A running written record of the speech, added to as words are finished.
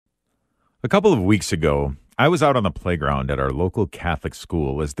A couple of weeks ago, I was out on the playground at our local Catholic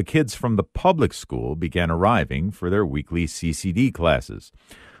school as the kids from the public school began arriving for their weekly CCD classes.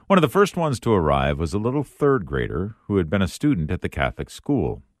 One of the first ones to arrive was a little third grader who had been a student at the Catholic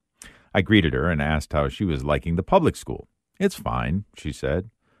school. I greeted her and asked how she was liking the public school. "It's fine," she said,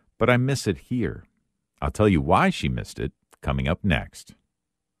 "but I miss it here." I'll tell you why she missed it coming up next.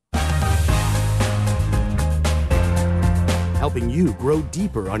 Helping you grow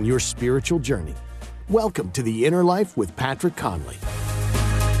deeper on your spiritual journey. Welcome to The Inner Life with Patrick Conley.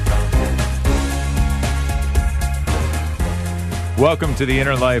 Welcome to The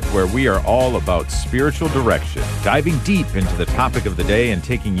Inner Life, where we are all about spiritual direction, diving deep into the topic of the day and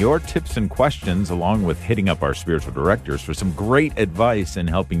taking your tips and questions along with hitting up our spiritual directors for some great advice in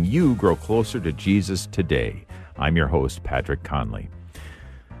helping you grow closer to Jesus today. I'm your host, Patrick Conley.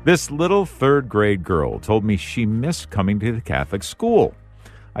 This little third grade girl told me she missed coming to the Catholic school.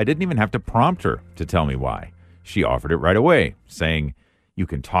 I didn't even have to prompt her to tell me why. She offered it right away, saying, "You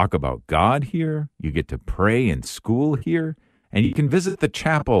can talk about God here, you get to pray in school here, and you can visit the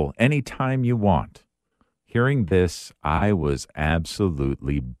chapel anytime you want." Hearing this, I was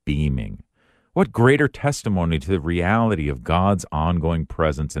absolutely beaming. What greater testimony to the reality of God's ongoing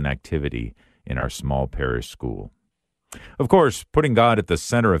presence and activity in our small parish school. Of course, putting God at the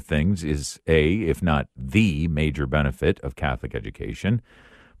center of things is if not the major benefit of Catholic education,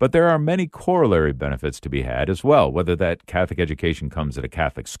 but there are many corollary benefits to be had as well, whether that Catholic education comes at a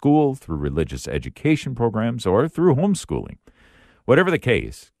Catholic school, through religious education programs, or through homeschooling. Whatever the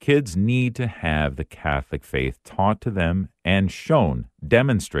case, kids need to have the Catholic faith taught to them and shown,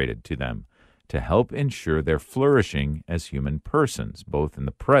 demonstrated to them, to help ensure their flourishing as human persons, both in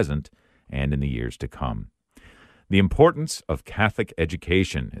the present and in the years to come. The importance of Catholic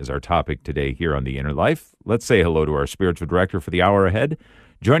education is our topic today here on The Inner Life. Let's say hello to our spiritual director for the hour ahead.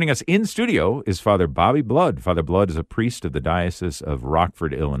 Joining us in studio is Father Bobby Blood. Father Blood is a priest of the Diocese of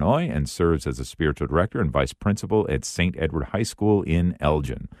Rockford, Illinois, and serves as a spiritual director and vice principal at St. Edward High School in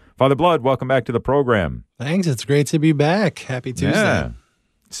Elgin. Father Blood, welcome back to the program. Thanks. It's great to be back. Happy Tuesday. Yeah.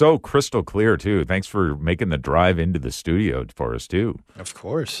 So crystal clear, too. Thanks for making the drive into the studio for us, too. Of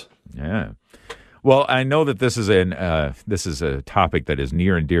course. Yeah. Well, I know that this is a topic that is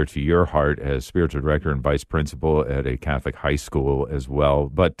near and dear to your heart as spiritual director and vice principal at a Catholic high school as well.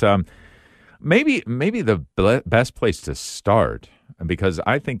 But maybe the best place to start, because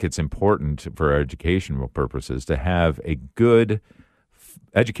I think it's important for educational purposes to have a good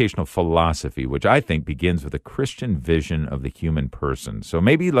educational philosophy, which I think begins with a Christian vision of the human person. So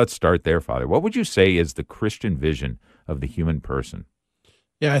maybe let's start there, Father. What would you say is the Christian vision of the human person?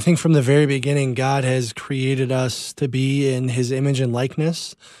 Yeah, I think from the very beginning, God has created us to be in His image and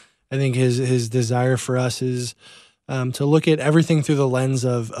likeness. I think His desire for us is to look at everything through the lens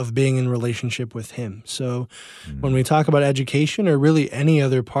of being in relationship with Him. So when we talk about education or really any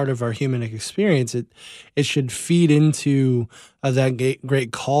other part of our human experience, it should feed into that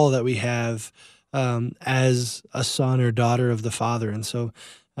great call that we have as a son or daughter of the Father. And so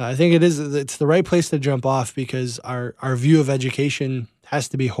I think it's the right place to jump off, because our view of education has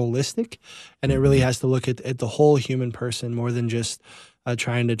to be holistic, and it really has to look at the whole human person more than just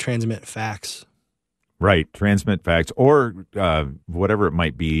trying to transmit facts. Right, transmit facts or whatever it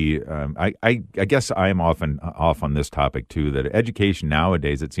might be. I guess I am often off on this topic too. That education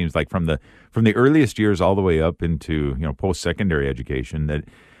nowadays, it seems like from the earliest years all the way up into post-secondary education, that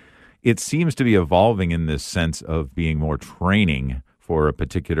it seems to be evolving in this sense of being more training for a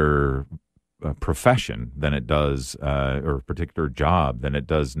particular profession than it does, or a particular job than it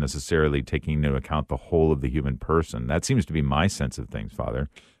does necessarily taking into account the whole of the human person. That seems to be my sense of things, Father.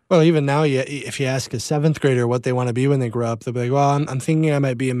 Well, even now, if you ask a seventh grader what they want to be when they grow up, they'll be like, "Well, I'm thinking I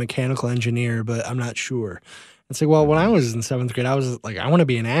might be a mechanical engineer, but I'm not sure." It's like, well, when I was in seventh grade, I was like, I want to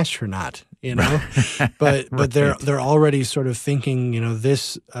be an astronaut, but Right. they're already sort of thinking,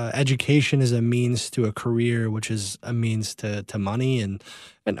 this education is a means to a career, which is a means to money, and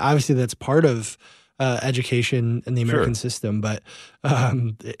obviously that's part of education in the American system, but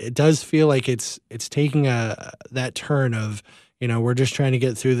it does feel like it's taking that turn of, we're just trying to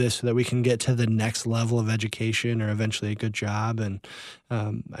get through this so that we can get to the next level of education or eventually a good job. And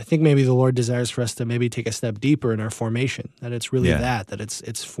I think maybe the Lord desires for us to maybe take a step deeper in our formation, that it's really that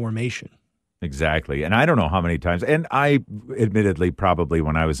it's formation. Exactly. And I don't know how many times, and I admittedly probably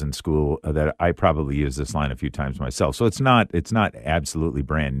when I was in school that I probably used this line a few times myself. So it's not absolutely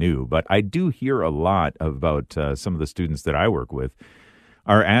brand new, but I do hear a lot about some of the students that I work with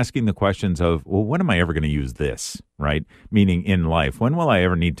are asking the questions of, well, when am I ever going to use this, right? Meaning in life, when will I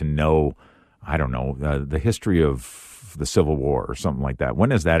ever need to know, I don't know, the history of of the Civil War or something like that.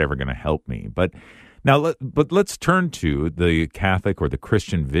 When is that ever going to help me? But let's turn to the Catholic or the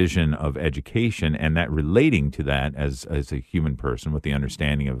Christian vision of education, and that relating to that as a human person with the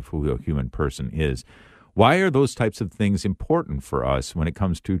understanding of who a human person is. Why are those types of things important for us when it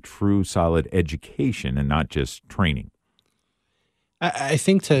comes to true, solid education and not just training? I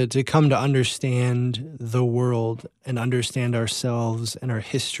think to come to understand the world and understand ourselves and our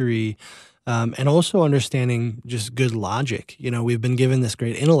history, and also understanding just good logic. We've been given this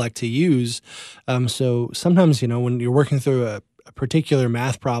great intellect to use. So sometimes, when you're working through a particular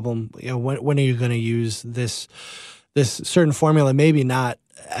math problem, when are you going to use this certain formula? Maybe not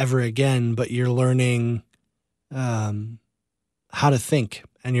ever again, but you're learning how to think,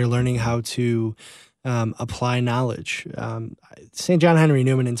 and you're learning how to apply knowledge. St. John Henry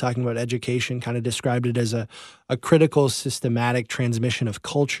Newman, in talking about education, kind of described it as a critical, systematic transmission of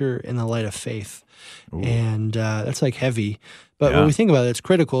culture in the light of faith. Ooh. And that's like heavy. But when we think about it, it's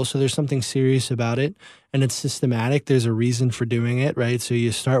critical, so there's something serious about it, and it's systematic. There's a reason for doing it, right? So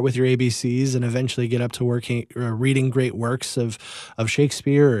you start with your ABCs and eventually get up to reading great works of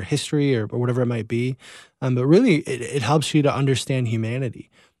Shakespeare or history or whatever it might be. But really, it helps you to understand humanity.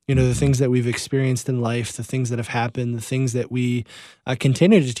 The things that we've experienced in life, the things that have happened, the things that we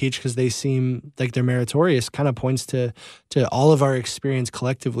continue to teach because they seem like they're meritorious, kind of points to all of our experience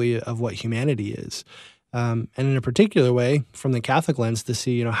collectively of what humanity is. And in a particular way, from the Catholic lens, to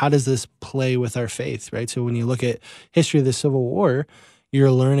see, how does this play with our faith, right? So when you look at history of the Civil War,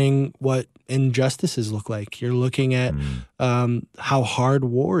 you're learning what injustices look like. You're looking at how hard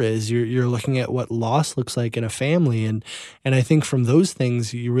war is. You're looking at what loss looks like in a family. And I think from those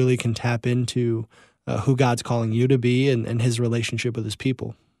things, you really can tap into who God's calling you to be and his relationship with his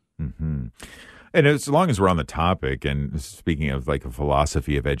people. Mm-hmm. And as long as we're on the topic, and speaking of like a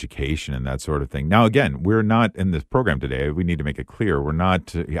philosophy of education and that sort of thing. Now, again, we're not in this program today. We need to make it clear. We're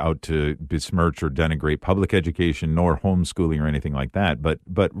not out to besmirch or denigrate public education nor homeschooling or anything like that. But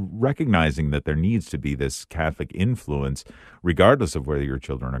recognizing that there needs to be this Catholic influence, regardless of whether your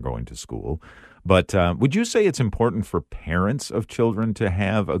children are going to school. But would you say it's important for parents of children to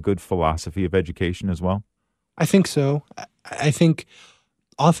have a good philosophy of education as well? I think so. I think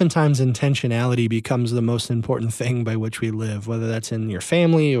oftentimes intentionality becomes the most important thing by which we live, whether that's in your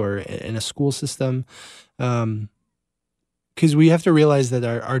family or in a school system. Because we have to realize that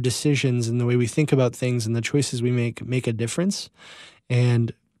our decisions and the way we think about things and the choices we make a difference.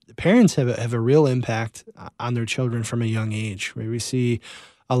 And parents have a real impact on their children from a young age, right? We see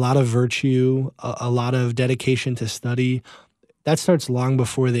a lot of virtue, a lot of dedication to study. That starts long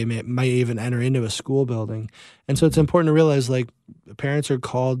before they might even enter into a school building. And so it's important to realize, like, parents are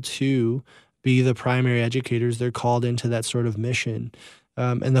called to be the primary educators. They're called into that sort of mission.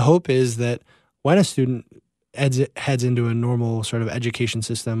 And the hope is that when a student heads into a normal sort of education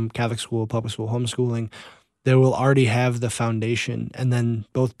system, Catholic school, public school, homeschooling, they will already have the foundation. And then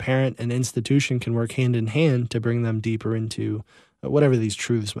both parent and institution can work hand in hand to bring them deeper into whatever these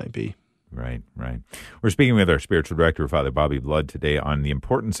truths might be. Right. We're speaking with our spiritual director, Father Bobby Blood, today on the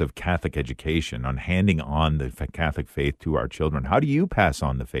importance of Catholic education, on handing on the Catholic faith to our children. How do you pass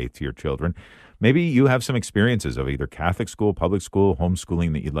on the faith to your children? Maybe you have some experiences of either Catholic school, public school,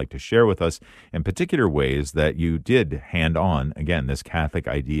 homeschooling that you'd like to share with us in particular ways that you did hand on, again, this Catholic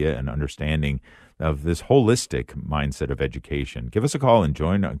idea and understanding of this holistic mindset of education. Give us a call and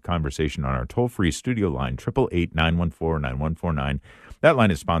join a conversation on our toll-free studio line, 888-914-9149. That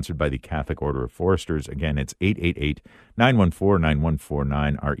line is sponsored by the Catholic Order of Foresters. Again, it's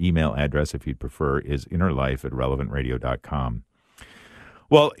 888-914-9149. Our email address, if you'd prefer, is innerlife@relevantradio.com.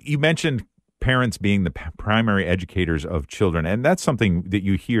 Well, you mentioned parents being the primary educators of children, and that's something that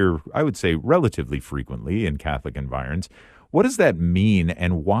you hear, I would say, relatively frequently in Catholic environs. What does that mean,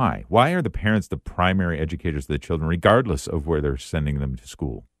 and why? Why are the parents the primary educators of the children, regardless of where they're sending them to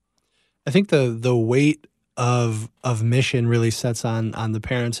school? I think the weight of mission really sets on the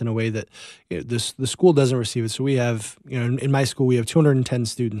parents in a way that the school doesn't receive it. So we have, in my school, we have 210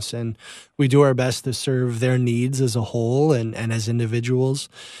 students, and we do our best to serve their needs as a whole and as individuals.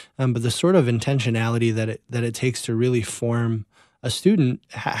 But the sort of intentionality that it takes to really form a student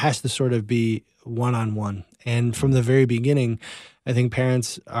has to sort of be one-on-one. And from the very beginning, I think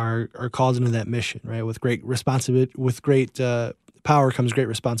parents are called into that mission, right? With great responsibility, with great power comes great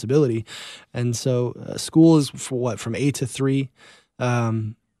responsibility. And so school is from 8 to 3.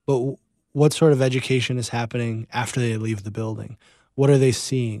 But what sort of education is happening after they leave the building? What are they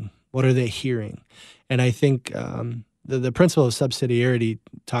seeing? What are they hearing? And I think the principle of subsidiarity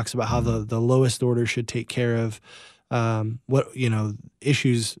talks about how the lowest order should take care of what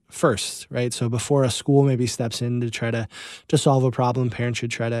issues first, right? So before a school maybe steps in to try to solve a problem, parents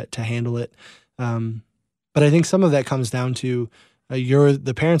should try to handle it. But I think some of that comes down to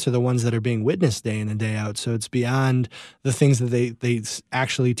the parents are the ones that are being witnessed day in and day out. So it's beyond the things that they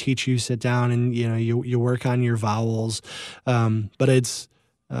actually teach you. Sit down and you work on your vowels, but it's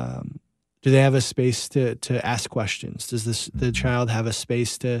do they have a space to ask questions? Does the child have a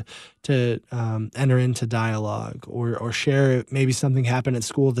space to enter into dialogue or share maybe something happened at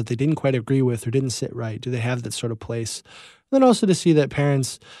school that they didn't quite agree with or didn't sit right? Do they have that sort of place? And then also to see that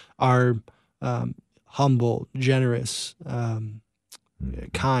parents are humble, generous,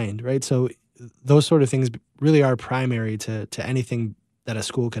 kind, right? So those sort of things really are primary to anything that a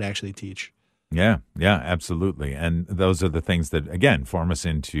school could actually teach. Yeah, absolutely. And those are the things that, again, form us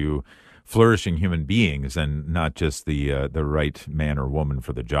into flourishing human beings and not just the right man or woman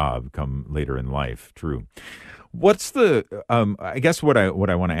for the job come later in life. True. What's I guess what I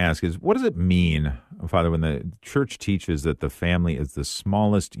want to ask is, what does it mean, Father, when the church teaches that the family is the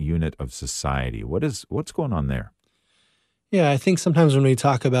smallest unit of society? What's going on there? Yeah, I think sometimes when we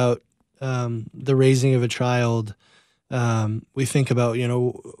talk about the raising of a child, we think about,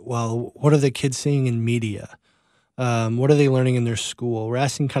 well, what are the kids seeing in media? What are they learning in their school? We're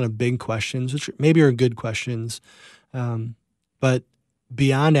asking kind of big questions, which maybe are good questions. But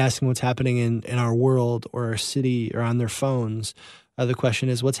beyond asking what's happening in our world or our city or on their phones, the question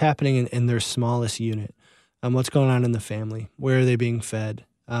is what's happening in their smallest unit? What's going on in the family? Where are they being fed?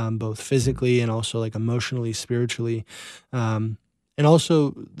 Both physically and also like emotionally, spiritually. And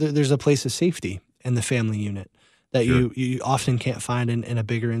also there's a place of safety in the family unit that Sure. you often can't find in a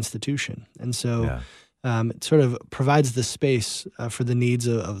bigger institution. And so it sort of provides the space for the needs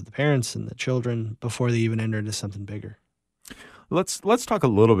of the parents and the children before they even enter into something bigger. Let's talk a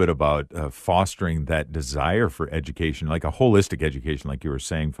little bit about fostering that desire for education, like a holistic education, like you were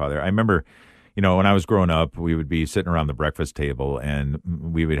saying, Father. I remember, when I was growing up, we would be sitting around the breakfast table and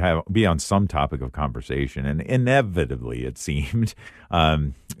we would be on some topic of conversation, and inevitably, it seemed,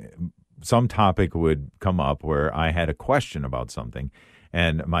 some topic would come up where I had a question about something,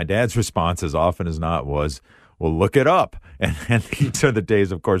 and my dad's response, as often as not, was, well, look it up. And these are the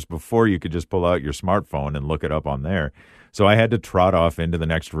days, of course, before you could just pull out your smartphone and look it up on there. So I had to trot off into the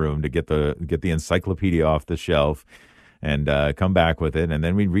next room to get the encyclopedia off the shelf and come back with it. And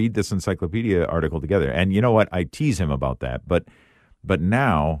then we read this encyclopedia article together. And you know what? I tease him about that. But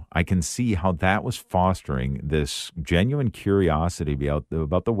now I can see how that was fostering this genuine curiosity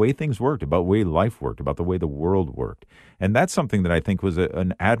about the way things worked, about the way life worked, about the way the world worked. And that's something that I think was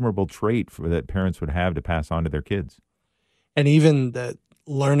an admirable trait that parents would have to pass on to their kids. And even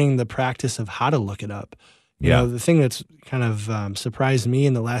learning the practice of how to look it up. The thing that's kind of surprised me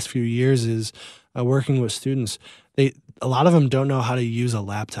in the last few years is working with students. A lot of them don't know how to use a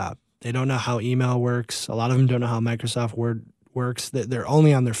laptop. They don't know how email works. A lot of them don't know how Microsoft Word works. They're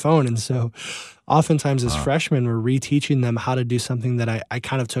only on their phone. And so oftentimes as freshmen, we're reteaching them how to do something that I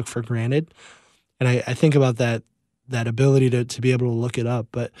kind of took for granted. And I think about that ability to be able to look it up,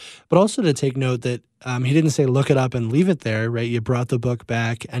 but also to take note that he didn't say look it up and leave it there, right? You brought the book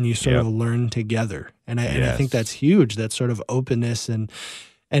back and you sort of learn together. And I think that's huge, that sort of openness and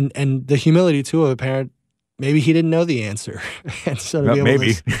the humility too of a parent. Maybe he didn't know the answer. And so to be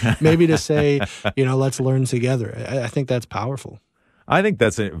able maybe to say, let's learn together. I think that's powerful. I think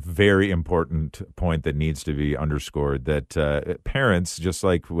that's a very important point that needs to be underscored, that parents, just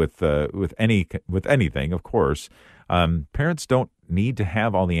like with anything, of course, parents don't need to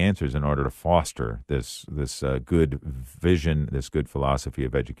have all the answers in order to foster this good vision, this good philosophy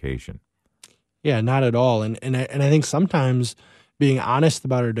of education. Yeah, not at all. And I think sometimes being honest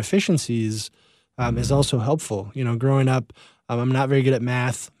about our deficiencies is also helpful. Growing up, I'm not very good at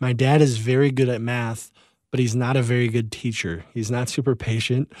math. My dad is very good at math, but he's not a very good teacher. He's not super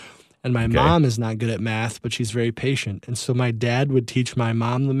patient. And my mom is not good at math, but she's very patient. And so my dad would teach my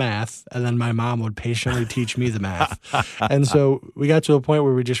mom the math, and then my mom would patiently teach me the math. And so we got to a point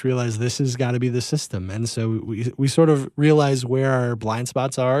where we just realized this has got to be the system. And so we sort of realize where our blind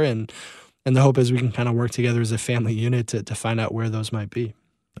spots are, and the hope is we can kind of work together as a family unit to find out where those might be.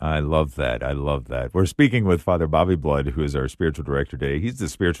 I love that. We're speaking with Father Bobby Blood, who is our spiritual director today. He's the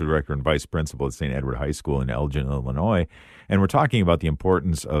spiritual director and vice principal at St. Edward High School in Elgin, Illinois. And we're talking about the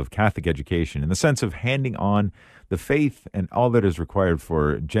importance of Catholic education in the sense of handing on the faith and all that is required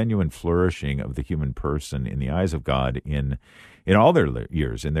for genuine flourishing of the human person in the eyes of God in all their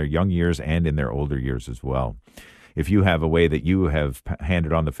years, in their young years and in their older years as well. if you have a way that you have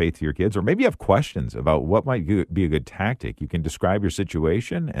handed on the faith to your kids, or maybe you have questions about what might be a good tactic, you can describe your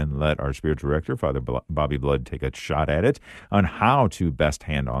situation and let our spiritual director, Father Bobby Blood, take a shot at it on how to best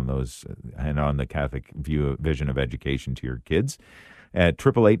hand on the Catholic vision of education to your kids. At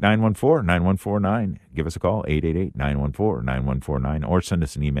 888-914-9149. Give us a call, 888-914-9149, or send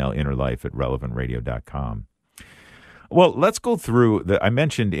us an email, innerlife@relevantradio.com. Well, let's go through I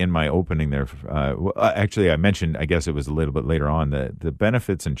mentioned in my opening there, actually I mentioned, I guess it was a little bit later on, the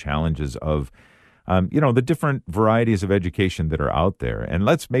benefits and challenges of, the different varieties of education that are out there. And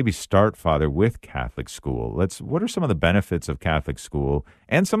let's maybe start, Father, with Catholic school. What are some of the benefits of Catholic school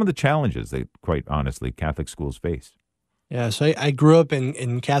and some of the challenges that, quite honestly, Catholic schools face? Yeah, so I grew up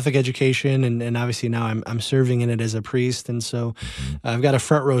in Catholic education, and obviously now I'm serving in it as a priest, and so I've got a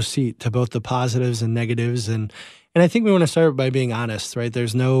front row seat to both the positives and negatives, and I think we want to start by being honest, right?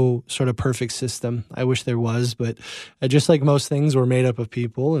 There's no sort of perfect system. I wish there was, but just like most things, we're made up of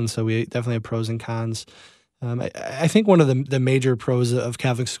people, and so we definitely have pros and cons. I think one of the major pros of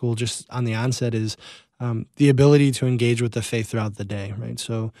Catholic school, just on the onset, is the ability to engage with the faith throughout the day, right?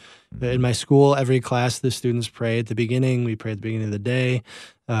 So in my school, every class, the students pray at the beginning. We pray at the beginning of the day.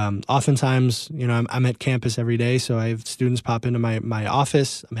 Oftentimes, I'm at campus every day, so I have students pop into my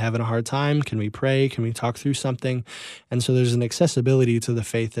office. I'm having a hard time. Can we pray? Can we talk through something? And so there's an accessibility to the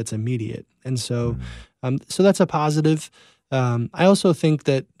faith that's immediate. And so, so that's a positive. I also think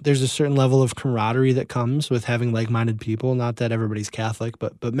that there's a certain level of camaraderie that comes with having like-minded people. Not that everybody's Catholic,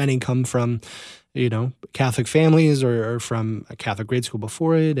 but many come from, Catholic families or from a Catholic grade school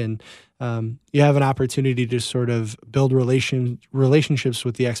before it, and you have an opportunity to sort of build relationships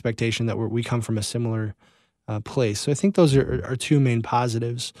with the expectation that we come from a similar place. So I think those are two main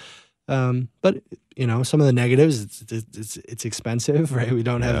positives. But some of the negatives, it's expensive, right? We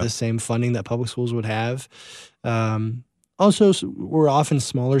don't have the same funding that public schools would have. Also, we're often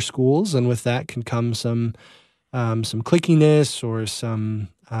smaller schools, and with that can come some clickiness or some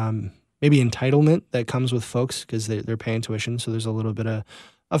maybe entitlement that comes with folks because they're paying tuition. So there's a little bit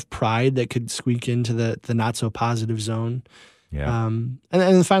of pride that could squeak into the not so positive zone. Yeah. And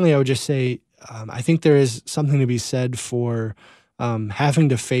then finally, I would just say I think there is something to be said for having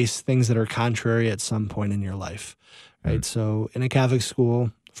to face things that are contrary at some point in your life, right? So in a Catholic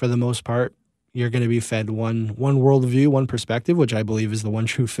school, for the most part, you're going to be fed one worldview, one perspective, which I believe is the one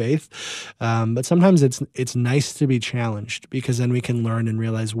true faith. But sometimes it's nice to be challenged, because then we can learn and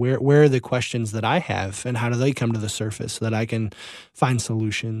realize where are the questions that I have and how do they come to the surface so that I can find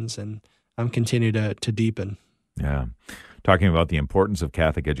solutions and continue to deepen. Yeah. Talking about the importance of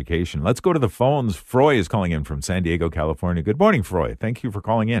Catholic education. Let's go to the phones. Froy is calling in from San Diego, California. Good morning, Froy. Thank you for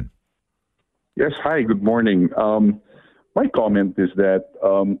calling in. Yes. Hi. Good morning. My comment is that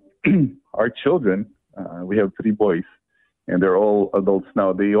our children, we have 3 boys, and they're all adults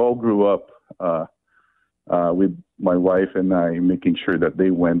now. They all grew up with my wife and I, making sure that they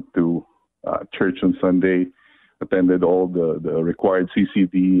went to church on Sunday, attended all the required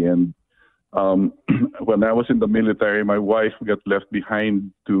CCD. And when I was in the military, my wife got left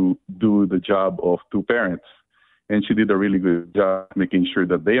behind to do the job of 2 parents. And she did a really good job making sure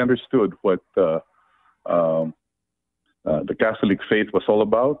that they understood what the Catholic faith was all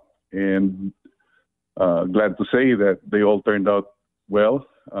about. And glad to say that they all turned out well.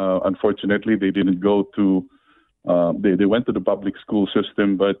 Unfortunately, they didn't go to, they went to the public school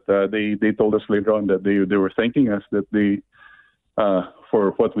system, but they told us later on that they were thanking us that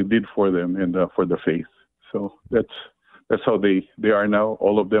for what we did for them and for the faith. So that's how they are now.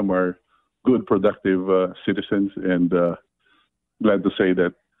 All of them are good, productive citizens, and glad to say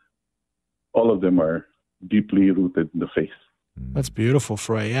that all of them are deeply rooted in the faith. That's beautiful,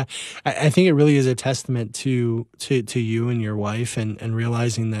 Froy. Yeah, I think it really is a testament to you and your wife, and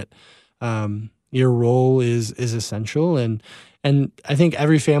realizing that your role is essential, and I think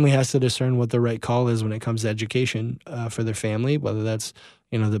every family has to discern what the right call is when it comes to education for their family, whether that's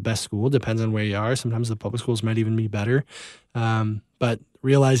the best school, depends on where you are. Sometimes the public schools might even be better, but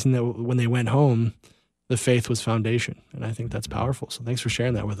realizing that when they went home, the faith was foundation, and I think that's powerful. So thanks for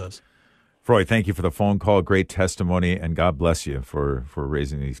sharing that with us. Froy, thank you for the phone call. Great testimony, and God bless you for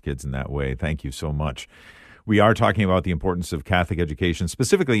raising these kids in that way. Thank you so much. We are talking about the importance of Catholic education,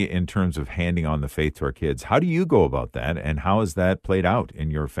 specifically in terms of handing on the faith to our kids. How do you go about that, and how has that played out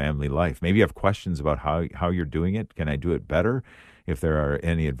in your family life? Maybe you have questions about how you're doing it. Can I do it better? If there are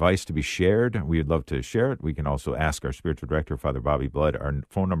any advice to be shared, we would love to share it. We can also ask our spiritual director, Father Bobby Blood. Our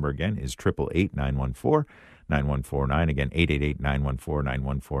phone number again is 888-914-9149. 9149. Again,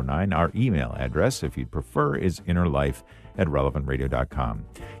 888-914-9149. Our email address, if you'd prefer, is innerlife@relevantradio.com.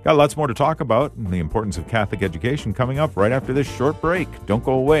 Got lots more to talk about, and the importance of Catholic education coming up right after this short break. Don't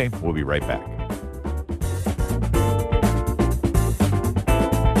go away. We'll be right back.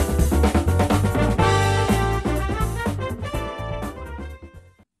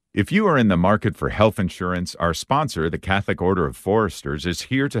 If you are in the market for health insurance, our sponsor, the Catholic Order of Foresters, is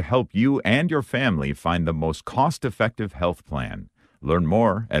here to help you and your family find the most cost-effective health plan. Learn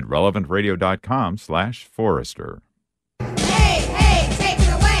more at relevantradio.com/forester. Hey, hey, take it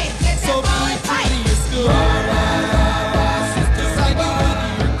away. Get that boy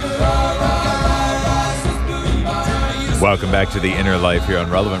Welcome back to the Inner Life here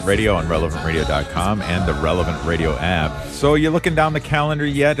on Relevant Radio, on relevantradio.com and the Relevant Radio app. So you're looking down the calendar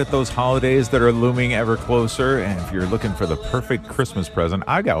yet at those holidays that are looming ever closer? And if you're looking for the perfect Christmas present,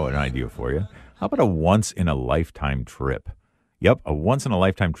 I got an idea for you. How about a once-in-a-lifetime trip? Yep, a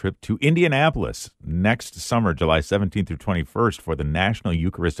once-in-a-lifetime trip to Indianapolis next summer, July 17th through 21st for the National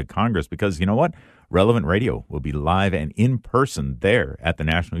Eucharistic Congress, because you know what? Relevant Radio will be live and in person there at the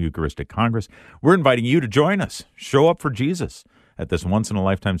National Eucharistic Congress. We're inviting you to join us. Show up for Jesus at this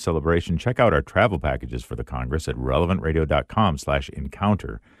once-in-a-lifetime celebration. Check out our travel packages for the Congress at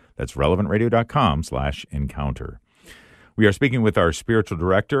relevantradio.com/encounter. That's relevantradio.com/encounter. We are speaking with our spiritual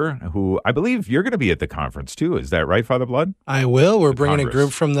director, who I believe you're going to be at the conference too. Is that right, Father Blood? I will. We're bringing a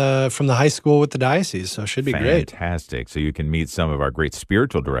group from the high school with the diocese, so it should be great. Fantastic. So you can meet some of our great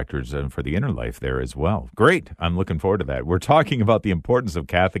spiritual directors for the Inner Life there as well. Great. I'm looking forward to that. We're talking about the importance of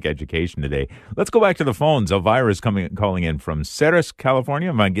Catholic education today. Let's go back to the phones. Elvira is calling in from Ceres, California.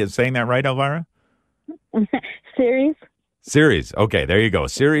 Am I saying that right, Elvira? Ceres. Okay, there you go.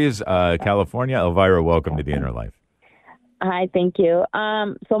 Ceres, California. Elvira, welcome to the Inner Life. Hi, thank you.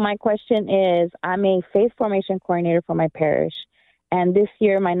 So my question is, I'm a faith formation coordinator for my parish, and this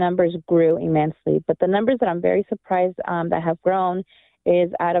year my numbers grew immensely. But the numbers that I'm very surprised that have grown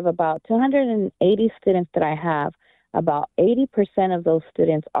is out of about 280 students that I have, about 80% of those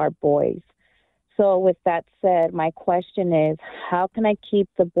students are boys. So with that said, my question is, how can I keep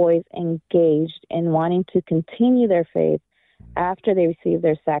the boys engaged in wanting to continue their faith after they receive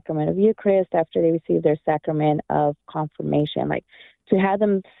their sacrament of Eucharist, after they receive their sacrament of confirmation, like to have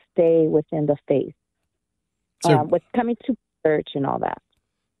them stay within the faith, with coming to church and all that?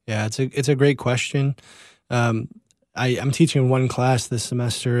 Yeah, it's a great question. I'm teaching one class this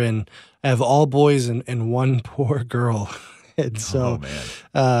semester, and I have all boys and one poor girl. And so,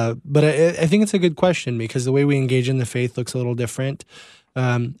 but I think it's a good question because the way we engage in the faith looks a little different.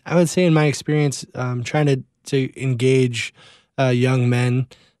 I would say in my experience, trying to engage young men,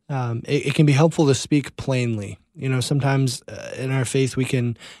 it can be helpful to speak plainly. You know, sometimes in our faith we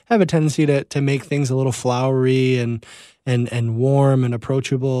can have a tendency to make things a little flowery and warm and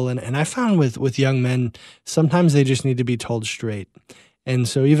approachable. And I found with young men, sometimes they just need to be told straight. And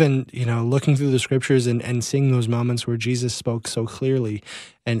so even, you know, looking through the scriptures and seeing those moments where Jesus spoke so clearly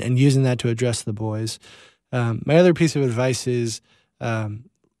and using that to address the boys. My other piece of advice is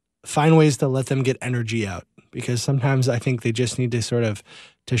find ways to let them get energy out, because sometimes I think they just need to sort of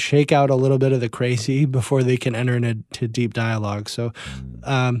to shake out a little bit of the crazy before they can enter into deep dialogue. So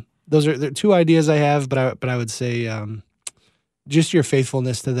those are the two ideas I have, but I would say just your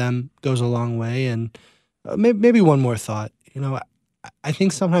faithfulness to them goes a long way. And maybe one more thought. You know, I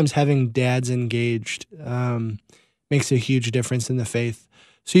think sometimes having dads engaged makes a huge difference in the faith.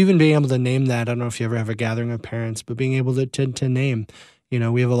 So even being able to name that, I don't know if you ever have a gathering of parents, but being able to name, you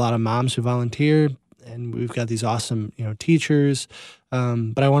know, we have a lot of moms who volunteer, and we've got these awesome, you know, teachers.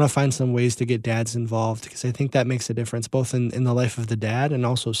 But I want to find some ways to get dads involved, because I think that makes a difference, both in the life of the dad and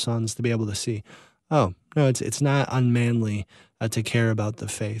also sons, to be able to see, oh, no, it's not unmanly to care about the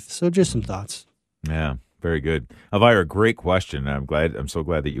faith. So just some thoughts. Yeah. Very good. Elvira, great question. I'm so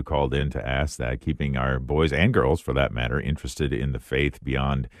glad that you called in to ask that, keeping our boys and girls, for that matter, interested in the faith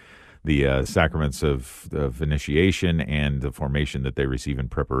beyond the sacraments of initiation and the formation that they receive in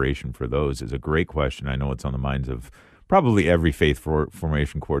preparation for those is a great question. I know it's on the minds of probably every faith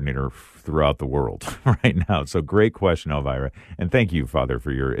formation coordinator throughout the world right now. So great question, Elvira. And thank you, Father,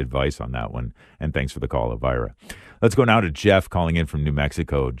 for your advice on that one. And thanks for the call, Elvira. Let's go now to Jeff calling in from New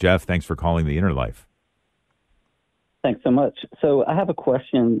Mexico. Jeff, thanks for calling the Inner Life. Thanks so much. So I have a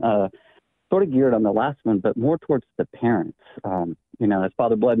question sort of geared on the last one, but more towards the parents. You know, as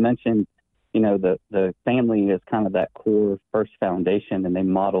Father Blood mentioned, you know, the family is kind of that core first foundation, and they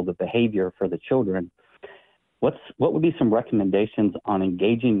model the behavior for the children. What would be some recommendations on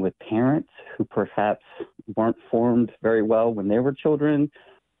engaging with parents who perhaps weren't formed very well when they were children,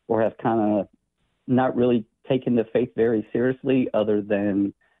 or have kind of not really taking the faith very seriously, other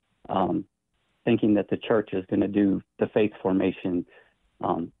than thinking that the church is going to do the faith formation?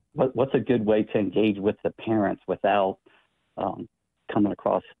 What's a good way to engage with the parents without coming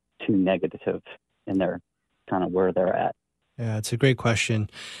across too negative in their kind of where they're at? Yeah, it's a great question.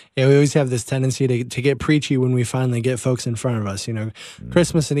 Yeah, we always have this tendency to get preachy when we finally get folks in front of us.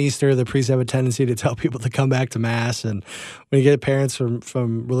 Christmas and Easter, the priests have a tendency to tell people to come back to Mass. And when you get parents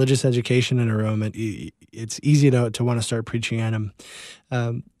from religious education in a room, it's easy to want to start preaching at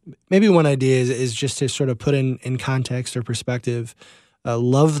them. Maybe one idea is just to sort of put in context or perspective,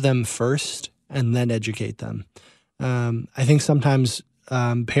 love them first and then educate them. I think sometimes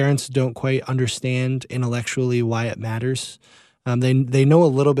parents don't quite understand intellectually why it matters. They know a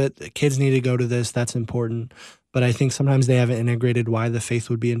little bit that kids need to go to this, that's important, but I think sometimes they haven't integrated why the faith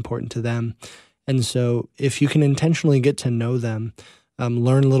would be important to them. And so if you can intentionally get to know them,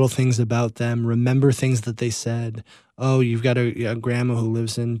 learn little things about them, remember things that they said. Oh, you've got a grandma who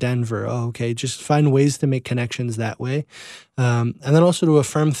lives in Denver. Oh, okay. Just find ways to make connections that way. And then also to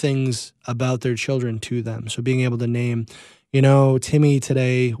affirm things about their children to them. So being able to name, Timmy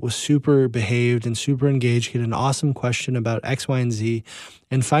today was super behaved and super engaged. He had an awesome question about X, Y, and Z,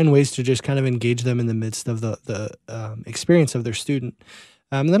 and find ways to just kind of engage them in the midst of the experience of their student.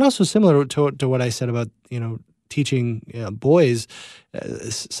 And then also similar to what I said about, teaching boys,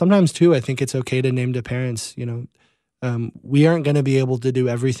 sometimes too, I think it's okay to name to parents, we aren't going to be able to do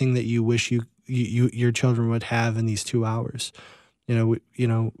everything that you wish your children would have in these 2 hours.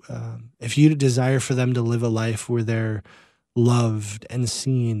 If you desire for them to live a life where they're loved and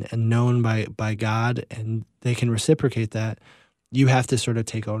seen and known by God, and they can reciprocate that, you have to sort of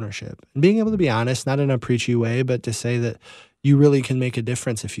take ownership. And being able to be honest, not in a preachy way, but to say that you really can make a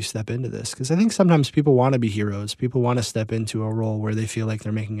difference if you step into this. Because I think sometimes people want to be heroes. People want to step into a role where they feel like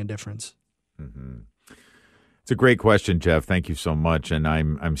they're making a difference. Mm-hmm. It's a great question, Jeff. Thank you so much. And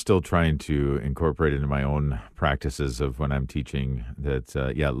I'm still trying to incorporate it into my own practices of when I'm teaching that,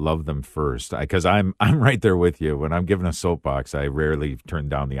 love them first. Because I'm right there with you. When I'm given a soapbox, I rarely turn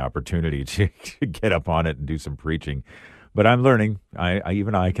down the opportunity to get up on it and do some preaching. But I'm learning.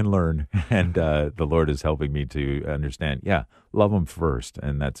 I can learn. And the Lord is helping me to understand, love them first.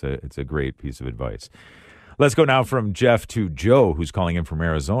 And it's a great piece of advice. Let's go now from Jeff to Joe, who's calling in from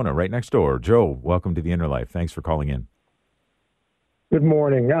Arizona, right next door. Joe, welcome to the Inner Life. Thanks for calling in. Good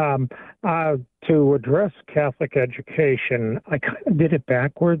morning. To address Catholic education, I kind of did it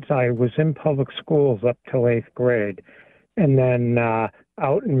backwards. I was in public schools up till 8th grade, and then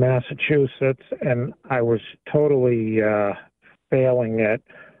out in Massachusetts, and I was totally failing it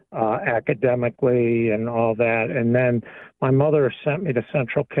academically and all that. And then my mother sent me to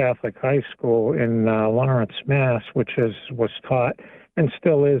Central Catholic High School in Lawrence, Mass, which was taught and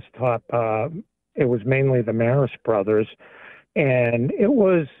still is taught. It was mainly the Marist brothers, and it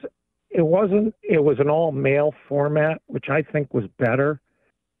was an all male format, which I think was better.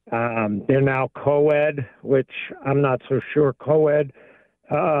 They're now co-ed, which I'm not so sure co-ed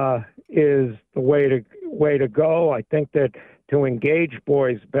is the way to go. I think that to engage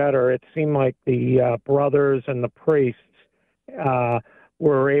boys better, it seemed like the brothers and the priests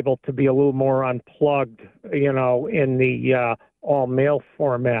were able to be a little more unplugged, in the all-male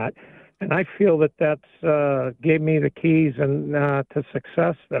format. And I feel that that's gave me the keys and to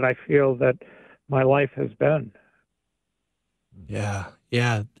success that I feel that my life has been. Yeah.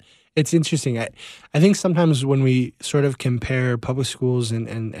 It's interesting. I think sometimes when we sort of compare public schools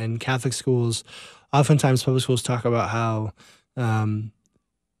and Catholic schools, oftentimes public schools talk about how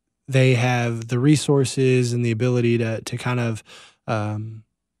they have the resources and the ability to kind of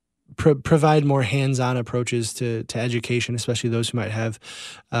provide more hands-on approaches to education, especially those who might have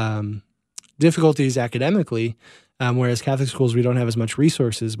difficulties academically, whereas Catholic schools, we don't have as much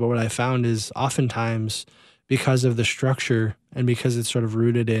resources. But what I found is oftentimes, because of the structure and because it's sort of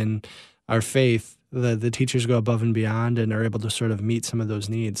rooted in our faith, the teachers go above and beyond and are able to sort of meet some of those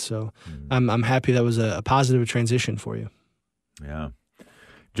needs. So I'm happy that was a positive transition for you. Yeah.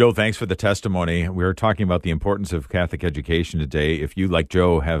 Joe, thanks for the testimony. We were talking about the importance of Catholic education today. If you, like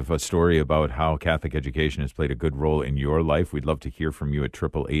Joe, have a story about how Catholic education has played a good role in your life, we'd love to hear from you at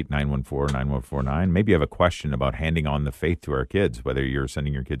 888-914-9149. Maybe you have a question about handing on the faith to our kids, whether you're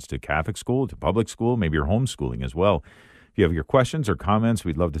sending your kids to Catholic school, to public school, maybe you're homeschooling as well. If you have your questions or comments,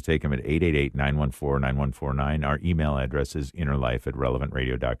 we'd love to take them at 888-914-9149. Our email address is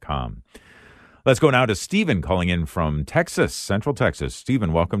innerlife@relevantradio.com. Let's go now to Stephen calling in from Texas, Central Texas.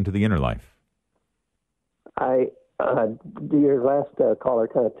 Stephen, welcome to the Inner Life. Your last caller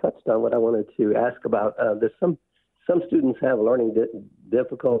kind of touched on what I wanted to ask about. There's some students have learning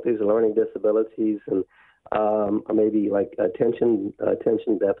difficulties or learning disabilities, and or maybe like attention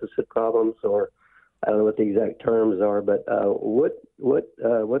deficit problems, or I don't know what the exact terms are, but what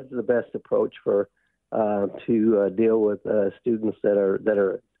is the best approach for to deal with students that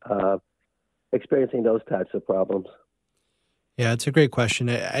are experiencing those types of problems? Yeah, it's a great question.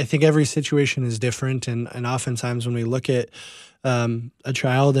 I think every situation is different, and oftentimes when we look at a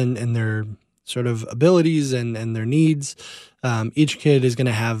child and their sort of abilities and their needs, each kid is going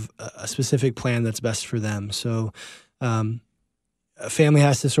to have a specific plan that's best for them. So a family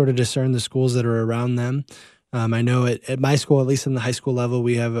has to sort of discern the schools that are around them. I know at my school, at least in the high school level,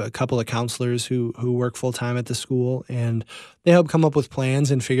 we have a couple of counselors who work full time at the school, and they help come up with plans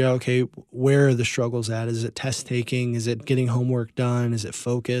and figure out, okay, where are the struggles at? Is it test taking? Is it getting homework done? Is it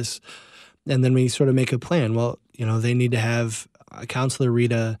focus? And then we sort of make a plan. Well, they need to have a counselor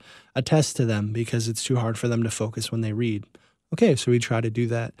read a test to them because it's too hard for them to focus when they read. Okay, so we try to do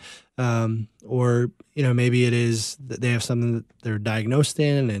that. Or maybe it is that they have something that they're diagnosed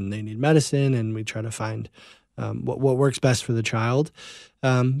in and they need medicine, and we try to find what works best for the child.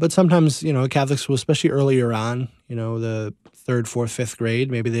 But sometimes, a Catholic school, especially earlier on, the third, fourth, fifth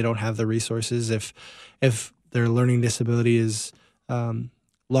grade, maybe they don't have the resources if their learning disability is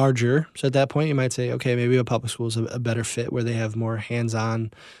larger. So at that point, you might say, okay, maybe a public school is a better fit where they have more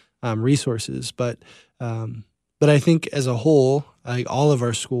hands-on resources. But I think as a whole, like all of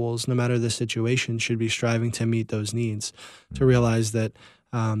our schools, no matter the situation, should be striving to meet those needs, to realize that,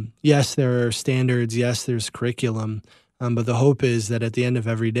 yes, there are standards, yes, there's curriculum, but the hope is that at the end of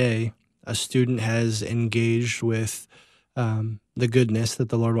every day, a student has engaged with the goodness that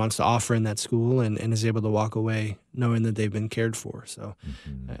the Lord wants to offer in that school and is able to walk away knowing that they've been cared for. So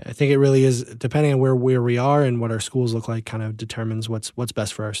I think it really is, depending on where we are and what our schools look like, kind of determines what's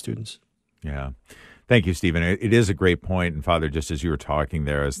best for our students. Yeah. Thank you, Stephen. It is a great point. And Father, just as you were talking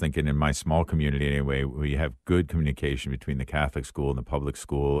there, I was thinking in my small community anyway, we have good communication between the Catholic school and the public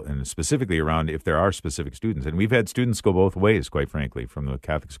school, and specifically around if there are specific students. And we've had students go both ways, quite frankly, from the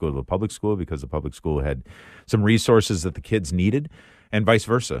Catholic school to the public school because the public school had some resources that the kids needed, and vice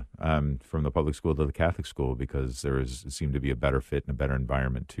versa, from the public school to the Catholic school because seemed to be a better fit and a better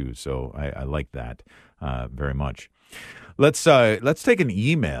environment too. So I like that very much. Let's take an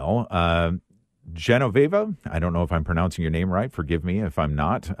email. Genoveva, I don't know if I'm pronouncing your name right. Forgive me if I'm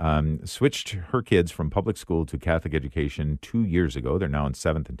not. Switched her kids from public school to Catholic education 2 years ago. They're now in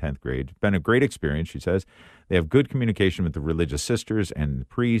 7th and 10th grade. Been a great experience, she says. They have good communication with the religious sisters and the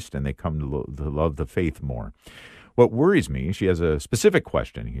priest, and they come to love the faith more. What worries me, she has a specific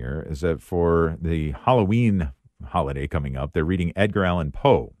question here, is that for the Halloween holiday coming up, they're reading Edgar Allan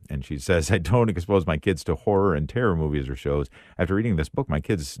Poe. And she says, I don't expose my kids to horror and terror movies or shows. After reading this book, my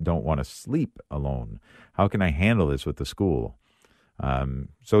kids don't want to sleep alone. How can I handle this with the school?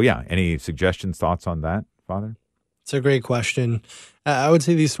 Any suggestions, thoughts on that, Father? It's a great question. I would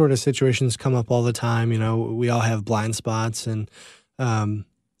say these sort of situations come up all the time. We all have blind spots, and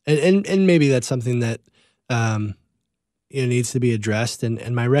maybe that's something that needs to be addressed.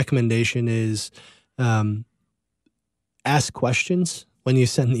 And my recommendation is ask questions when you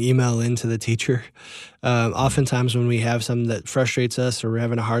send the email in to the teacher. Oftentimes when we have something that frustrates us or we're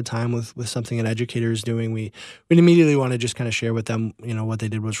having a hard time with something an educator is doing, we immediately want to just kind of share with them, what they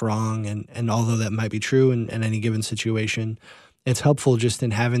did was wrong. And although that might be true in any given situation, it's helpful just in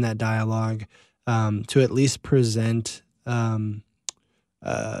having that dialogue to at least present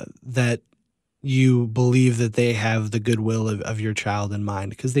that you believe that they have the goodwill of your child in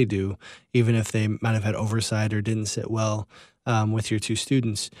mind, because they do, even if they might have had oversight or didn't sit well with your two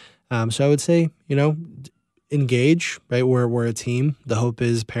students. So I would say, engage, right? We're a team. The hope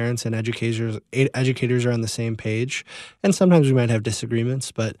is parents and educators are on the same page. And sometimes we might have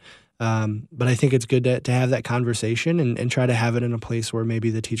disagreements, but I think it's good to have that conversation and try to have it in a place where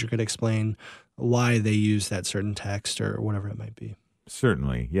maybe the teacher could explain why they use that certain text or whatever it might be.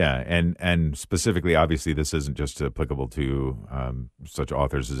 Certainly, yeah. And specifically, obviously, this isn't just applicable to such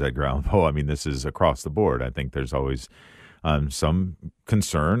authors as Edgar Allan Poe. I mean, this is across the board. I think there's always some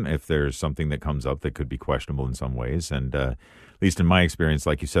concern if there's something that comes up that could be questionable in some ways. And at least in my experience,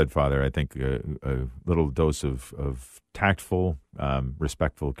 like you said, Father, I think a little dose of tactful,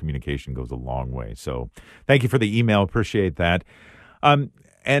 respectful communication goes a long way. So thank you for the email. Appreciate that.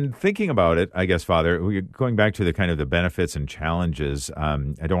 And thinking about it, I guess, Father, going back to the kind of the benefits and challenges, I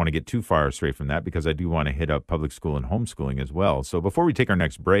don't want to get too far astray from that because I do want to hit up public school and homeschooling as well. So before we take our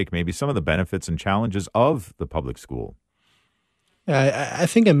next break, maybe some of the benefits and challenges of the public school. I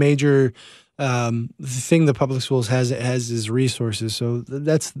think a major The thing the public schools has is resources. So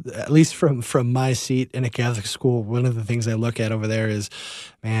that's, at least from my seat in a Catholic school, one of the things I look at over there is,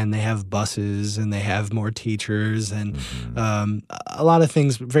 man, they have buses and they have more teachers and a lot of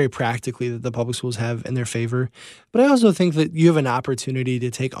things very practically that the public schools have in their favor. But I also think that you have an opportunity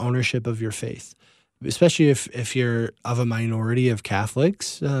to take ownership of your faith, especially if you're of a minority of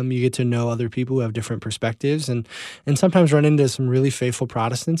Catholics. You get to know other people who have different perspectives and sometimes run into some really faithful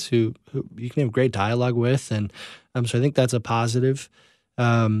Protestants who you can have great dialogue with. And so I think that's a positive.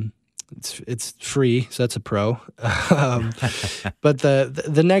 It's free, so that's a pro. But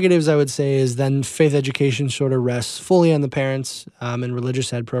the negatives, I would say, is then faith education sort of rests fully on the parents and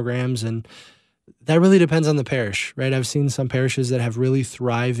religious ed programs. And that really depends on the parish, right? I've seen some parishes that have really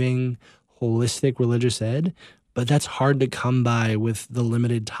thriving holistic religious ed, but that's hard to come by with the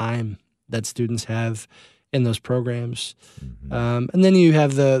limited time that students have in those programs. And then you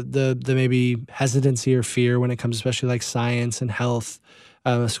have the maybe hesitancy or fear when it comes, especially like science and health,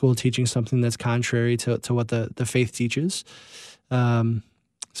 a school teaching something that's contrary to what the faith teaches.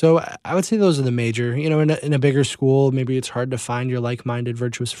 So I would say those are the major. In a bigger school, maybe it's hard to find your like-minded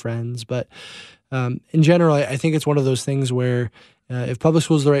virtuous friends, but in general, I think it's one of those things where if public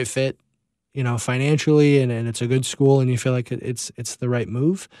school is the right fit, financially, and it's a good school, and you feel like it's the right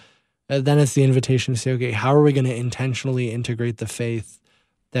move, then it's the invitation to say, okay, how are we going to intentionally integrate the faith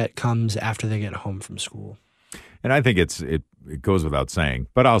that comes after they get home from school? And I think it goes without saying,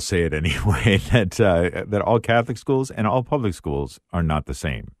 but I'll say it anyway, that all Catholic schools and all public schools are not the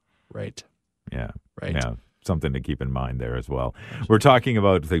same. Right. Yeah. Right. Yeah. Something to keep in mind there as well. We're talking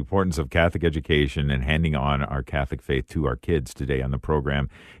about the importance of Catholic education and handing on our Catholic faith to our kids today on the program.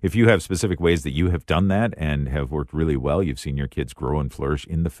 If you have specific ways that you have done that and have worked really well, you've seen your kids grow and flourish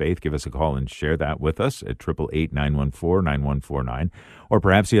in the faith, give us a call and share that with us at 888-914-9149. Or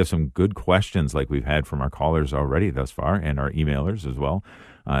perhaps you have some good questions like we've had from our callers already thus far and our emailers as well.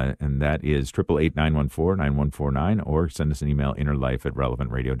 And that is 888-914-9149, or send us an email,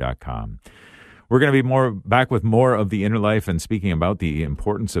 innerlife@relevantradio.com. We're going to be back with more of the Inner Life and speaking about the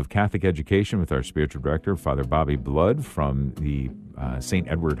importance of Catholic education with our spiritual director, Father Bobby Blood from the St.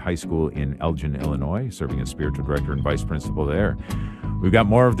 Edward High School in Elgin, Illinois, serving as spiritual director and vice principal there. We've got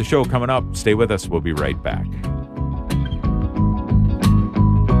more of the show coming up. Stay with us. We'll be right back.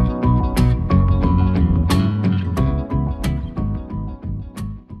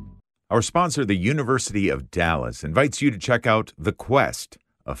 Our sponsor, the University of Dallas, invites you to check out The Quest,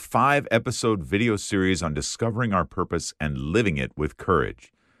 a 5-episode video series on discovering our purpose and living it with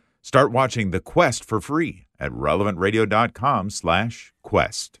courage. Start watching The Quest for free at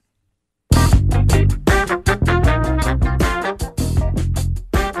relevantradio.com/quest.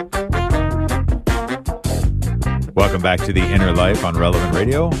 Welcome back to The Inner Life on Relevant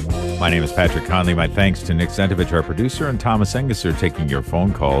Radio. My name is Patrick Conley. My thanks to Nick Zentovich, our producer, and Thomas Engesser taking your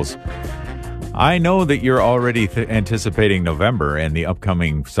phone calls. I know that you're already anticipating November and the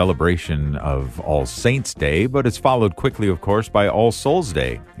upcoming celebration of All Saints' Day, but it's followed quickly, of course, by All Souls'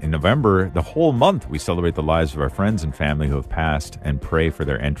 Day. In November, the whole month, we celebrate the lives of our friends and family who have passed and pray for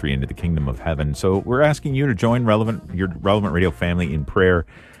their entry into the kingdom of heaven. So we're asking you to join your Relevant Radio family in prayer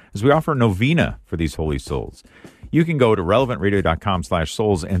as we offer a novena for these holy souls. You can go to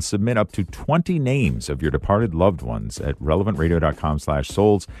relevantradio.com/souls and submit up to 20 names of your departed loved ones at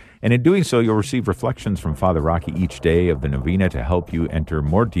relevantradio.com/souls. And in doing so, you'll receive reflections from Father Rocky each day of the novena to help you enter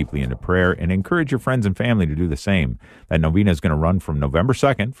more deeply into prayer and encourage your friends and family to do the same. That novena is going to run from November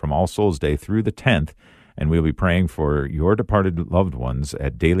 2nd, from All Souls Day, through the 10th. And we'll be praying for your departed loved ones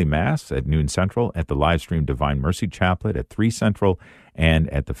at Daily Mass at noon Central, at the live stream Divine Mercy Chaplet at 3 Central, and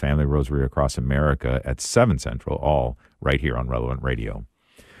at the Family Rosary Across America at 7 Central, all right here on Relevant Radio.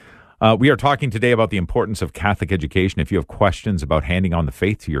 We are talking today about the importance of Catholic education. If you have questions about handing on the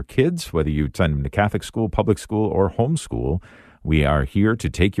faith to your kids, whether you send them to Catholic school, public school, or homeschool, we are here to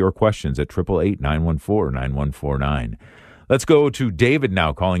take your questions at 888-914-9149. Let's go to David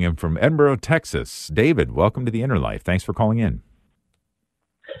now, calling in from Edinburgh, Texas. David, welcome to the Inner Life. Thanks for calling in.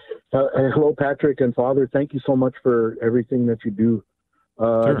 Hello, Patrick and Father. Thank you so much for everything that you do.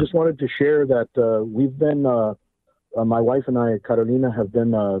 Sure. I just wanted to share that we've been, my wife and I, Carolina, have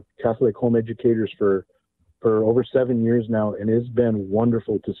been Catholic home educators for over 7 years now, and it's been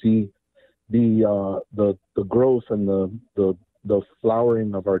wonderful to see the growth and the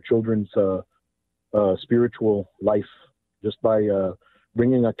flowering of our children's spiritual life, just by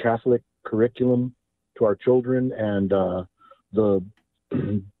bringing a Catholic curriculum to our children and the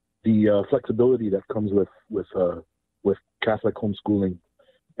flexibility that comes with Catholic homeschooling.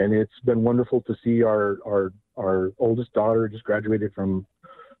 And it's been wonderful to see our oldest daughter just graduated from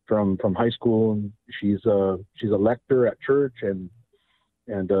from high school, and she's a lector at church and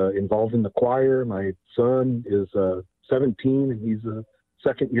involved in the choir. My son is 17, and he's a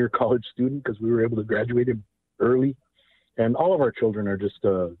second-year college student because we were able to graduate him early. And all of our children are just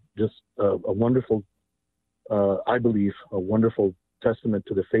a wonderful, I believe, a wonderful testament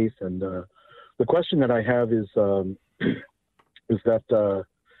to the faith. And the question that I have is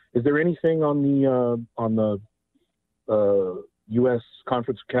there anything on the U.S.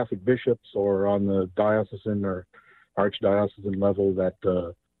 Conference of Catholic Bishops or on the diocesan or archdiocesan level that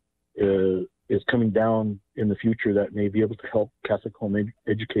is coming down in the future that may be able to help Catholic home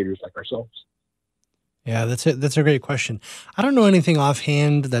educators like ourselves? Yeah, that's it. That's a great question. I don't know anything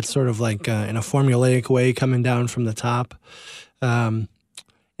offhand that's sort of like in a formulaic way coming down from the top. In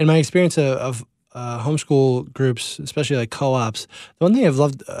my experience of homeschool groups, especially like co-ops, the one thing I've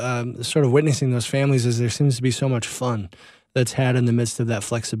loved sort of witnessing those families is there seems to be so much fun that's had in the midst of that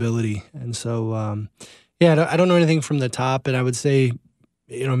flexibility. And so, I don't know anything from the top, and I would say,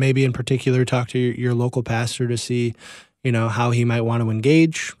 maybe in particular, talk to your local pastor to see, how he might want to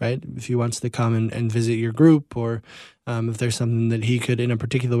engage, right? If he wants to come and visit your group, or if there's something that he could in a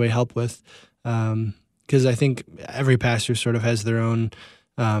particular way help with. Because I think every pastor sort of has their own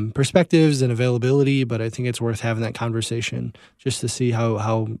perspectives and availability, but I think it's worth having that conversation just to see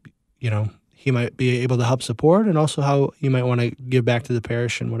how he might be able to help support, and also how you might want to give back to the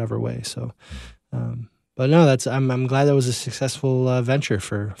parish in whatever way. So, but no, I'm glad that was a successful venture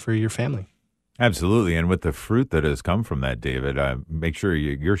for your family. Absolutely. And with the fruit that has come from that, David, make sure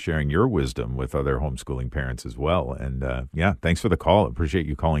you're sharing your wisdom with other homeschooling parents as well. And thanks for the call. Appreciate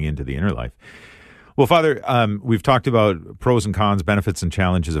you calling into the Inner Life. Well, Father, we've talked about pros and cons, benefits and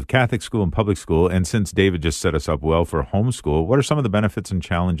challenges of Catholic school and public school. And since David just set us up well for homeschool, what are some of the benefits and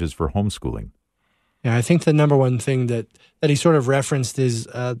challenges for homeschooling? Yeah, I think the number one thing that he sort of referenced is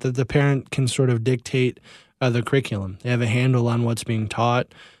that the parent can sort of dictate the curriculum. They have a handle on what's being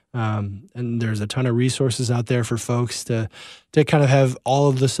taught. And there's a ton of resources out there for folks to kind of have all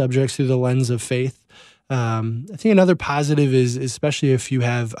of the subjects through the lens of faith. I think another positive is, especially if you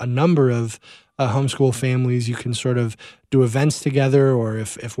have a number of homeschool families, you can sort of do events together, or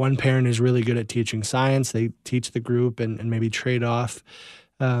if one parent is really good at teaching science, they teach the group and maybe trade off.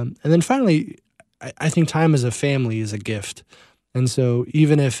 And then finally, I think time as a family is a gift. And so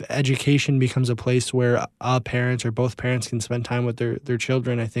even if education becomes a place where a parent or both parents can spend time with their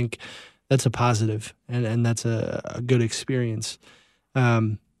children, I think that's a positive, and that's a good experience.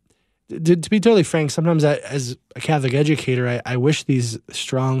 To be totally frank, sometimes as a Catholic educator, I wish these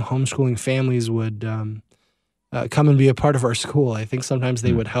strong homeschooling families would come and be a part of our school. I think sometimes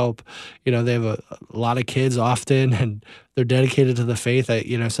they would help. They have a lot of kids often, and they're dedicated to the faith.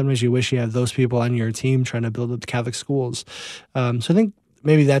 Sometimes you wish you had those people on your team trying to build up Catholic schools. So I think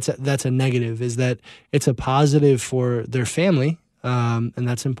maybe that's a negative, is that it's a positive for their family, and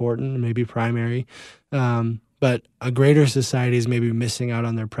that's important, maybe primary. But a greater society is maybe missing out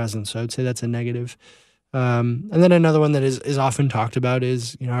on their presence. So I would say that's a negative. And then another one that is often talked about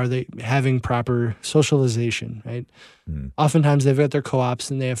is, are they having proper socialization, right? Oftentimes they've got their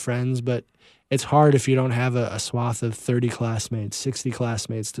co-ops and they have friends, but it's hard if you don't have a swath of 30 classmates, 60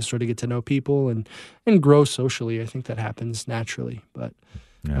 classmates to sort of get to know people and grow socially. I think that happens naturally, but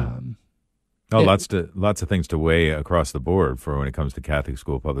lots of things to weigh across the board for when it comes to Catholic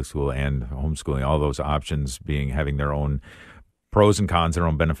school, public school, and homeschooling. All those options having their own pros and cons, their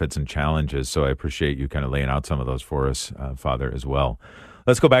own benefits and challenges. So I appreciate you kind of laying out some of those for us, Father, as well.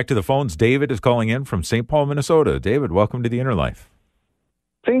 Let's go back to the phones. David is calling in from St. Paul, Minnesota. David, welcome to the Inner Life.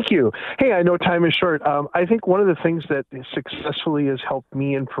 Thank you. Hey, I know time is short. I think one of the things that successfully has helped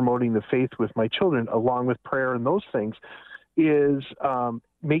me in promoting the faith with my children, along with prayer and those things, is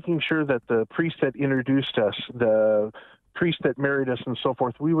making sure that the priest that introduced us, the priest that married us and so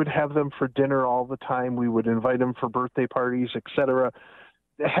forth, we would have them for dinner all the time. We would invite them for birthday parties, etc.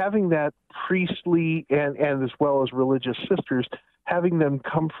 Having that priestly and as well as religious sisters, having them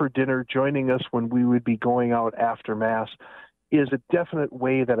come for dinner, joining us when we would be going out after Mass, is a definite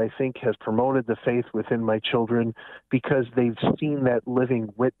way that I think has promoted the faith within my children, because they've seen that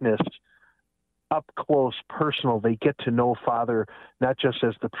living witness up close, personal. They get to know Father not just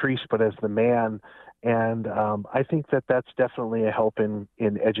as the priest, but as the man. And I think that that's definitely a help in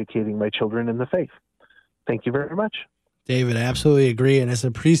educating my children in the faith. Thank you very much. David, I absolutely agree. And as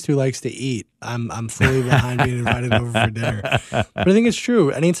a priest who likes to eat, I'm fully behind being invited over for dinner. But I think it's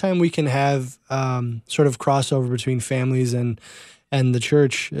true. Anytime we can have sort of crossover between families and the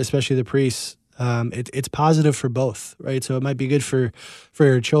church, especially the priests, it's positive for both, right? So it might be good for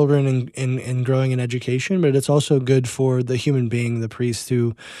your children in growing in education, but it's also good for the human being, the priest,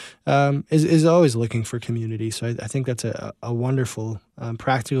 who is always looking for community. So I think that's a wonderful,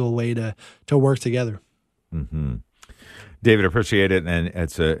 practical way to work together. Mm-hmm. David, appreciate it, and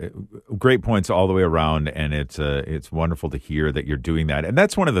it's great points all the way around, and it's wonderful to hear that you're doing that. And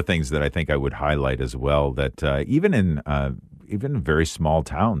that's one of the things that I think I would highlight as well, that even in very small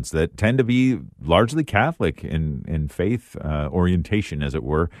towns that tend to be largely Catholic in faith orientation, as it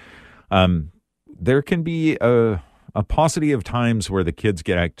were, there can be a paucity of times where the kids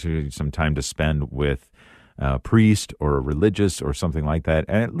get actually some time to spend with a priest or a religious or something like that.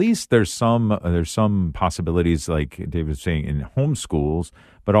 And at least there's some possibilities, like David was saying, in homeschools,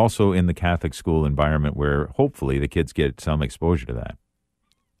 but also in the Catholic school environment where hopefully the kids get some exposure to that.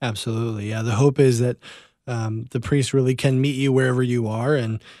 Absolutely. Yeah. The hope is that the priest really can meet you wherever you are.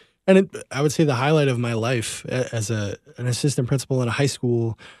 And I would say the highlight of my life as an assistant principal in a high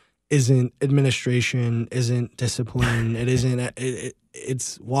school isn't administration, isn't discipline. It isn't.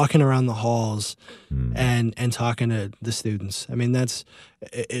 It's walking around the halls and talking to the students. I mean,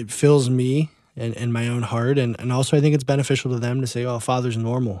 it fills me in my own heart, and also I think it's beneficial to them to say, "Oh, Father's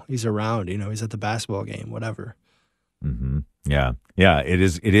normal. He's around. He's at the basketball game, whatever." Mm-hmm. Yeah. It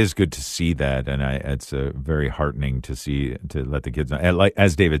is good to see that, and it's very heartening to see, to let the kids know. And like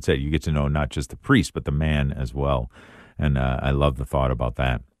as David said, you get to know not just the priest but the man as well, and I love the thought about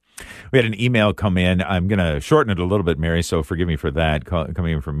that. We had an email come in. I'm going to shorten it a little bit, Mary, so forgive me for that.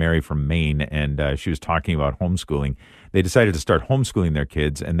 Coming in from Mary from Maine, and she was talking about homeschooling. They decided to start homeschooling their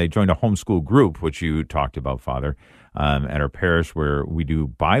kids, and they joined a homeschool group, which you talked about, Father, at our parish, where we do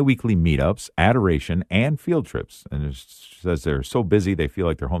biweekly meetups, adoration, and field trips. And it says they're so busy, they feel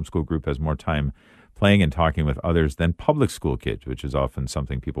like their homeschool group has more time playing and talking with others than public school kids, which is often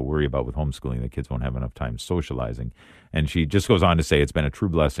something people worry about with homeschooling, that kids won't have enough time socializing. And she just goes on to say it's been a true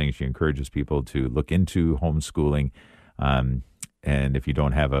blessing. She encourages people to look into homeschooling. And if you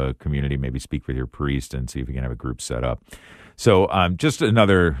don't have a community, maybe speak with your priest and see if you can have a group set up. So just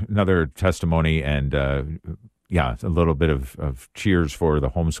another testimony, and a little bit of cheers for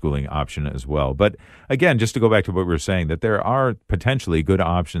the homeschooling option as well. But again, just to go back to what we were saying, that there are potentially good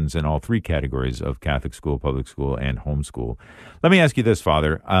options in all three categories of Catholic school, public school, and homeschool. Let me ask you this,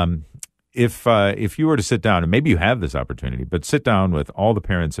 Father. If you were to sit down, and maybe you have this opportunity, but sit down with all the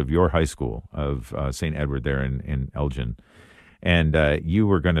parents of your high school, of St. Edward there in Elgin, and you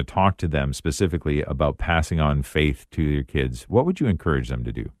were going to talk to them specifically about passing on faith to your kids, what would you encourage them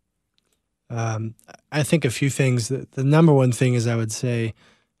to do? I think a few things. The number one thing is, I would say,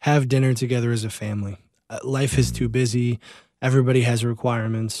 have dinner together as a family. Life is too busy. Everybody has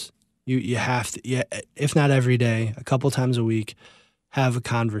requirements. You have to, if not every day, a couple times a week, have a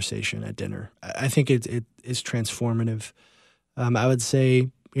conversation at dinner. I think it is transformative. I would say,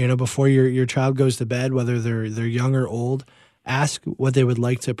 before your child goes to bed, whether they're young or old, ask what they would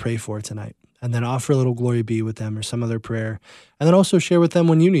like to pray for tonight, and then offer a little Glory Be with them or some other prayer, and then also share with them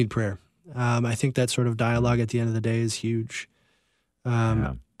when you need prayer. I think that sort of dialogue at the end of the day is huge.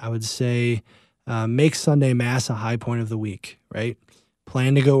 I would say make Sunday Mass a high point of the week, right?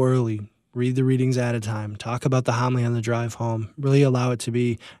 Plan to go early, read the readings at a time, talk about the homily on the drive home, really allow it to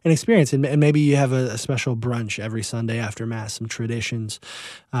be an experience. And maybe you have a special brunch every Sunday after Mass, some traditions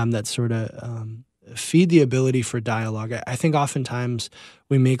that sort of feed the ability for dialogue. I think oftentimes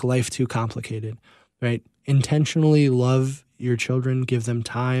we make life too complicated, right? Intentionally love your children, give them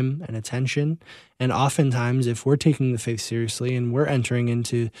time and attention. And oftentimes, if we're taking the faith seriously and we're entering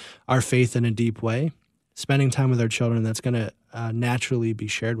into our faith in a deep way, spending time with our children, that's going to naturally be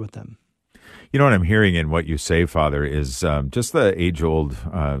shared with them. You know what I'm hearing in what you say, Father, is just the age-old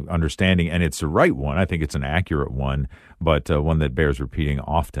understanding, and it's the right one. I think it's an accurate one, but one that bears repeating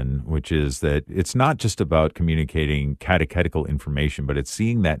often, which is that it's not just about communicating catechetical information, but it's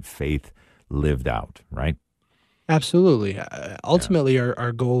seeing that faith lived out, right? Absolutely. Ultimately,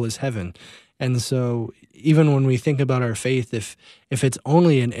 our goal is heaven. And so even when we think about our faith, if it's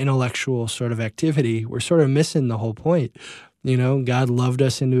only an intellectual sort of activity, we're sort of missing the whole point. God loved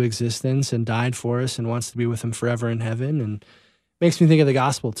us into existence and died for us and wants to be with him forever in heaven. And makes me think of the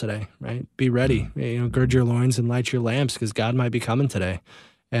gospel today, right? Be ready, gird your loins and light your lamps, because God might be coming today.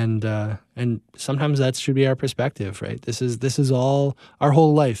 And sometimes that should be our perspective, right? This is all, our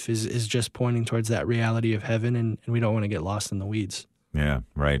whole life is just pointing towards that reality of heaven, and we don't want to get lost in the weeds. Yeah,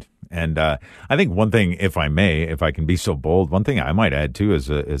 right. And I think one thing, if I can be so bold, one thing I might add too, as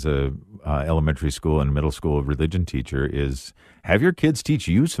a elementary school and middle school religion teacher, is have your kids teach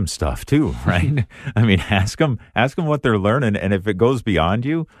you some stuff too, right? I mean, ask them what they're learning, and if it goes beyond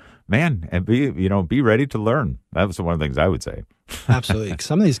you, man, and be ready to learn. That was one of the things I would say. Absolutely.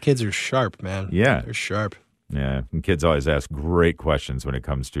 Some of these kids are sharp, man. Yeah. They're sharp. Yeah, and kids always ask great questions when it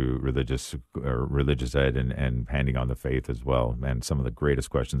comes to religious ed and handing on the faith as well. Man, some of the greatest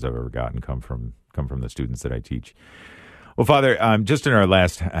questions I've ever gotten come from the students that I teach. Well, Father, just in our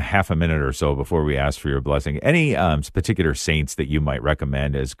last half a minute or so before we ask for your blessing, any particular saints that you might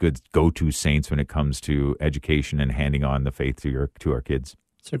recommend as good go-to saints when it comes to education and handing on the faith to our kids?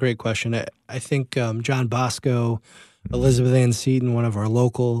 It's a great question. I think John Bosco, Elizabeth Ann Seton, one of our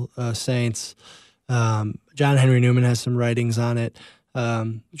local saints. John Henry Newman has some writings on it.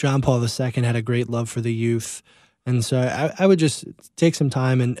 John Paul II had a great love for the youth. And so I would just take some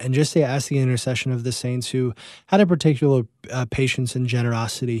time and just ask the intercession of the saints who had a particular patience and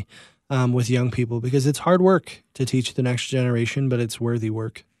generosity with young people, because it's hard work to teach the next generation, but it's worthy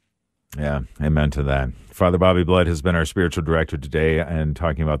work. Yeah, amen to that. Father Bobby Blood has been our spiritual director today and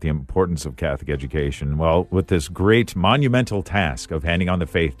talking about the importance of Catholic education. Well, with this great monumental task of handing on the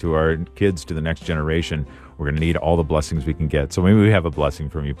faith to our kids, to the next generation, we're going to need all the blessings we can get. So maybe we have a blessing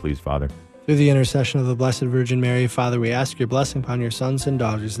from you, please, Father. Through the intercession of the Blessed Virgin Mary, Father, we ask your blessing upon your sons and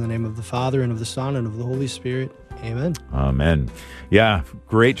daughters in the name of the Father, and of the Son, and of the Holy Spirit. Amen. Amen. Yeah,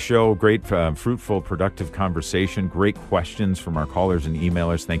 great show, great fruitful, productive conversation, great questions from our callers and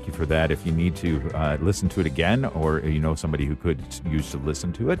emailers. Thank you for that. If you need to listen to it again, or you know somebody who could use to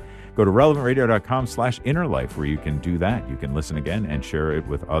listen to it, go to relevantradio.com/innerlife, where you can do that. You can listen again and share it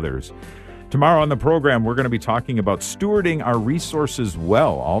with others. Tomorrow on the program, we're going to be talking about stewarding our resources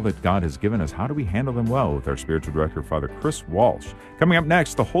well, all that God has given us. How do we handle them well, with our spiritual director, Father Chris Walsh. Coming up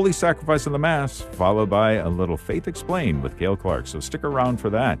next, the Holy Sacrifice of the Mass, followed by a little Faith Explained with Gail Clark. So stick around for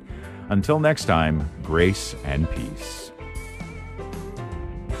that. Until next time, grace and peace.